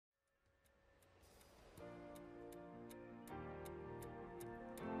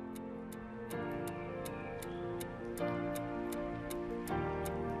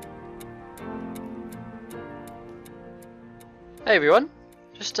Hey everyone,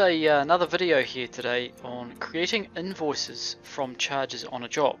 just another video here today on creating invoices from charges on a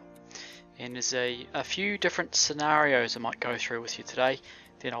job. And there's a few different scenarios I might go through with you today.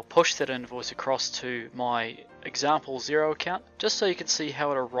 Then I'll push that invoice across to my example Xero account just so you can see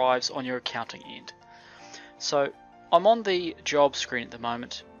how it arrives on your accounting end. So I'm on the job screen at the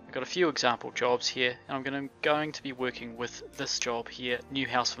moment. I've got a few example jobs here and I'm going to be working with this job here, New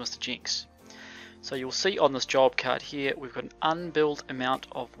House for Mr. Jenks. So you'll see on this job card here we've got an unbilled amount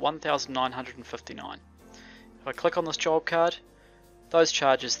of $1,959. If I click on this job card, those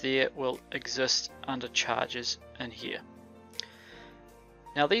charges there will exist under charges in here.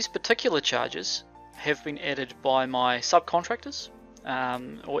 Now these particular charges have been added by my subcontractors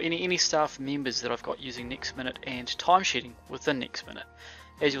or any staff members that I've got using NextMinute and timesheeting within NextMinute.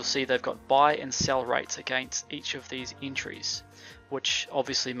 As you'll see, they've got buy and sell rates against each of these entries, which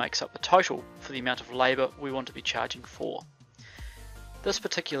obviously makes up the total for the amount of labour we want to be charging for. This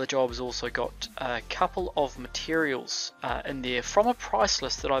particular job has also got a couple of materials in there from a price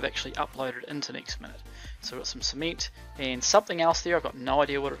list that I've actually uploaded into NextMinute. So we've got some cement and something else there, I've got no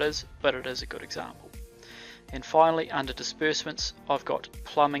idea what it is, but it is a good example. And finally, under disbursements, I've got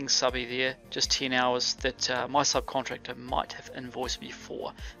plumbing subby there, just 10 hours that my subcontractor might have invoiced me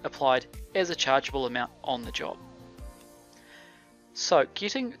for, applied as a chargeable amount on the job. So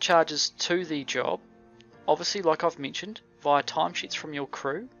getting charges to the job, obviously like I've mentioned, via timesheets from your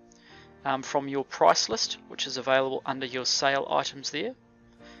crew, from your price list, which is available under your sale items there.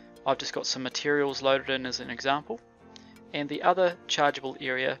 I've just got some materials loaded in as an example. And the other chargeable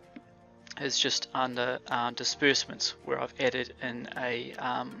area is just under disbursements, where I've added in a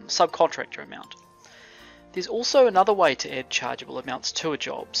subcontractor amount. There's also another way to add chargeable amounts to a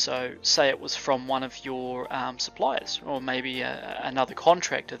job. So say it was from one of your suppliers, or maybe another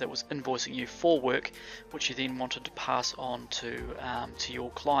contractor that was invoicing you for work which you then wanted to pass on to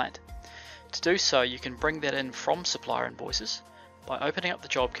your client. To do so, you can bring that in from Supplier Invoices by opening up the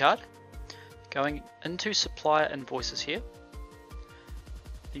job card, going into Supplier Invoices here,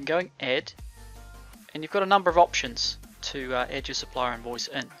 then going add, and you've got a number of options to add your supplier invoice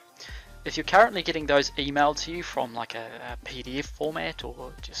in. If you're currently getting those emailed to you from like a PDF format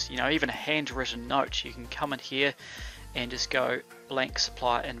or just even a handwritten note, you can come in here and just go blank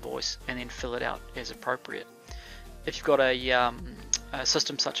supplier invoice and then fill it out as appropriate. If you've got a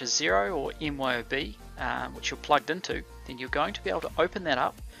system such as Xero or MYOB which you're plugged into, then you're going to be able to open that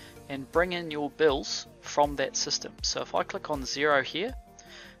up and bring in your bills from that system. So if I click on Xero here,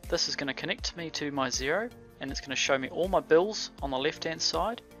 this is going to connect me to my Xero and it's going to show me all my bills on the left hand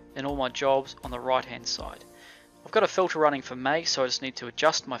side and all my jobs on the right hand side. I've got a filter running for May, so I just need to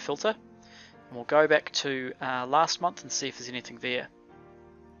adjust my filter, and we'll go back to last month and see if there's anything there.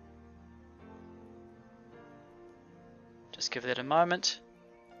 Just give that a moment,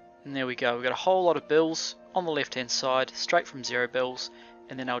 and there we go. We've got a whole lot of bills on the left hand side straight from Xero bills,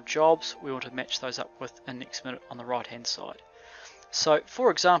 and then our jobs we want to match those up with in NextMinute on the right hand side. So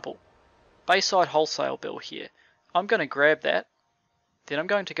for example, Bayside wholesale bill here, I'm going to grab that. Then I'm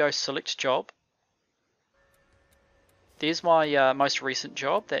going to go select job. There's my most recent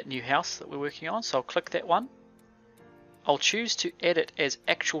job, that new house that we're working on, so I'll click that one. I'll choose to add it as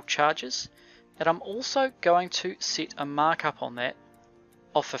actual charges, and I'm also going to set a markup on that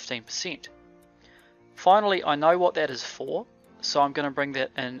of 15%. Finally, I know what that is for, so I'm going to bring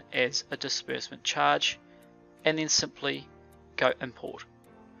that in as a disbursement charge, and then simply go import.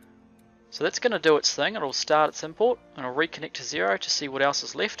 So that's going to do its thing. It'll start its import and I'll reconnect to Xero to see what else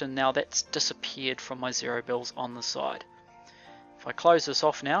is left, and now that's disappeared from my Xero bills on the side. If I close this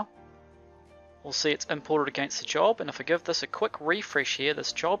off now, we'll see it's imported against the job, and if I give this a quick refresh here,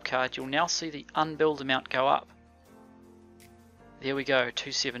 this job card, you'll now see the unbilled amount go up. There we go,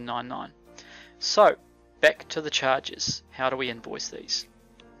 2799. So back to the charges. How do we invoice these?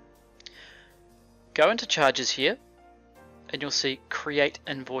 Go into charges here, and you'll see create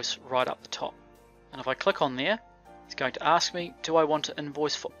invoice right up the top, and if I click on there, it's going to ask me, do I want to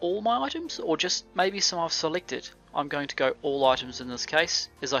invoice for all my items or just maybe some I've selected? I'm going to go all items in this case,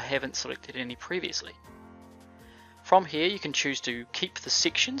 as I haven't selected any previously. From here you can choose to keep the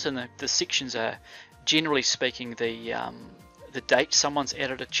sections, and the sections are generally speaking the date someone's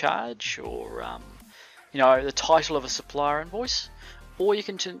added a charge, or the title of a supplier invoice. Or you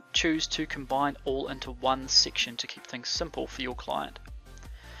can choose to combine all into one section to keep things simple for your client.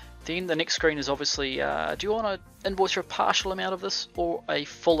 Then the next screen is obviously, do you want to invoice for a partial amount of this or a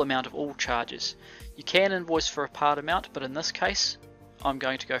full amount of all charges? You can invoice for a part amount, but in this case, I'm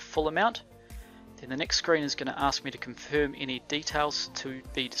going to go full amount. Then the next screen is going to ask me to confirm any details to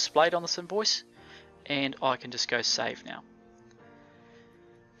be displayed on this invoice, and I can just go save now.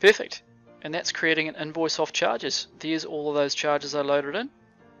 Perfect. And that's creating an invoice off charges. There's all of those charges I loaded in.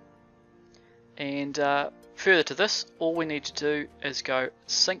 And further to this, all we need to do is go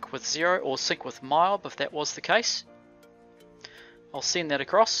sync with Xero or sync with MYOB if that was the case. I'll send that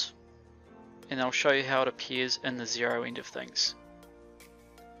across and I'll show you how it appears in the Xero end of things.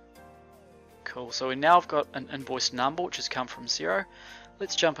 Cool, so we now have got an invoice number which has come from Xero.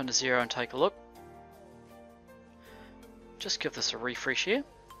 Let's jump into Xero and take a look. Just give this a refresh here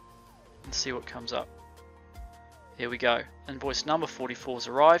and see what comes up. There we go, invoice number 44 has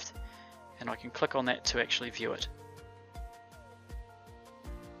arrived, and I can click on that to actually view it.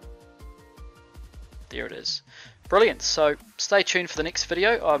 There it is. Brilliant, so stay tuned for the next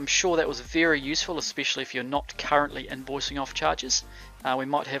video. I'm sure that was very useful, especially if you're not currently invoicing off charges. We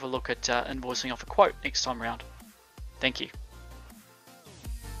might have a look at invoicing off a quote next time around. Thank you.